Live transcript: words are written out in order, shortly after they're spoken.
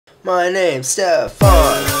My name's Stefan.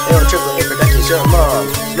 Ain't no triple A Productions, your mom.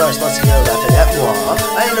 Smart sponsor girl laughing at moi.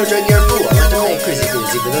 I ain't no drug or fool. I like to make crazy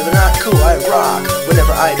things, even though they're not cool. I rock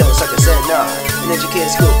whenever I don't suck. I said nah. An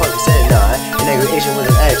educated school punk said nah. An angry Asian with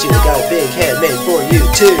an attitude. Got a big head made for you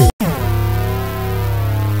too.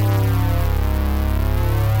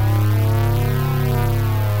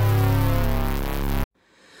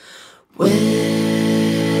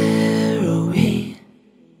 Where are we?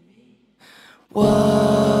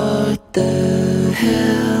 What the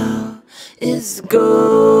hell is going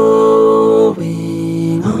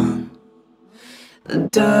on? The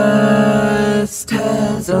dust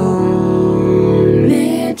has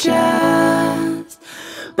only just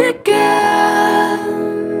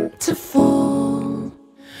begun to fall.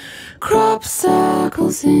 Crop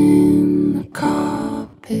circles in the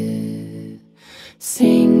carpet,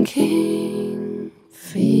 sinking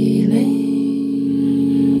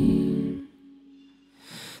feeling.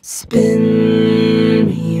 Spin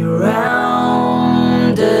me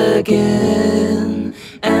round again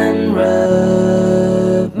and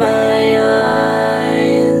rub my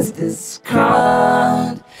eyes. This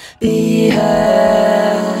can't be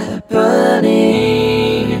happening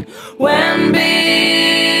when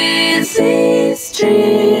busy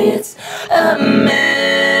streets a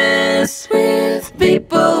mess with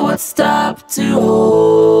people would stop to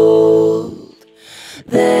hold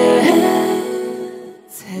their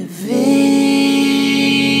heads heavy.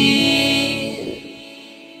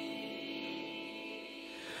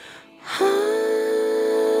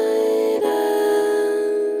 Hide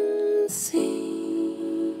and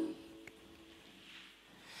seek,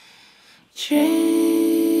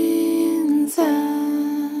 trains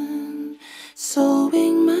and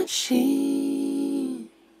sewing machines.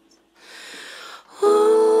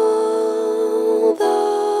 All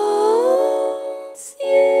those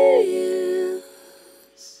years,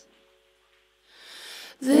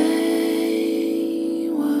 they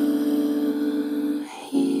were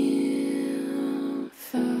here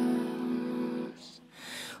first.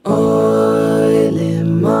 Oily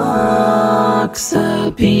marks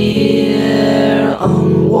appear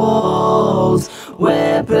on walls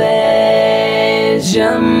where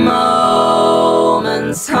pleasure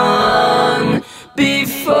moments hung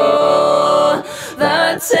before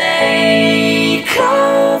the takeover,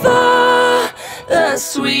 the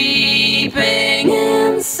sweeping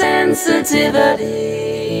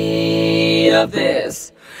insensitivity of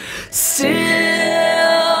this city.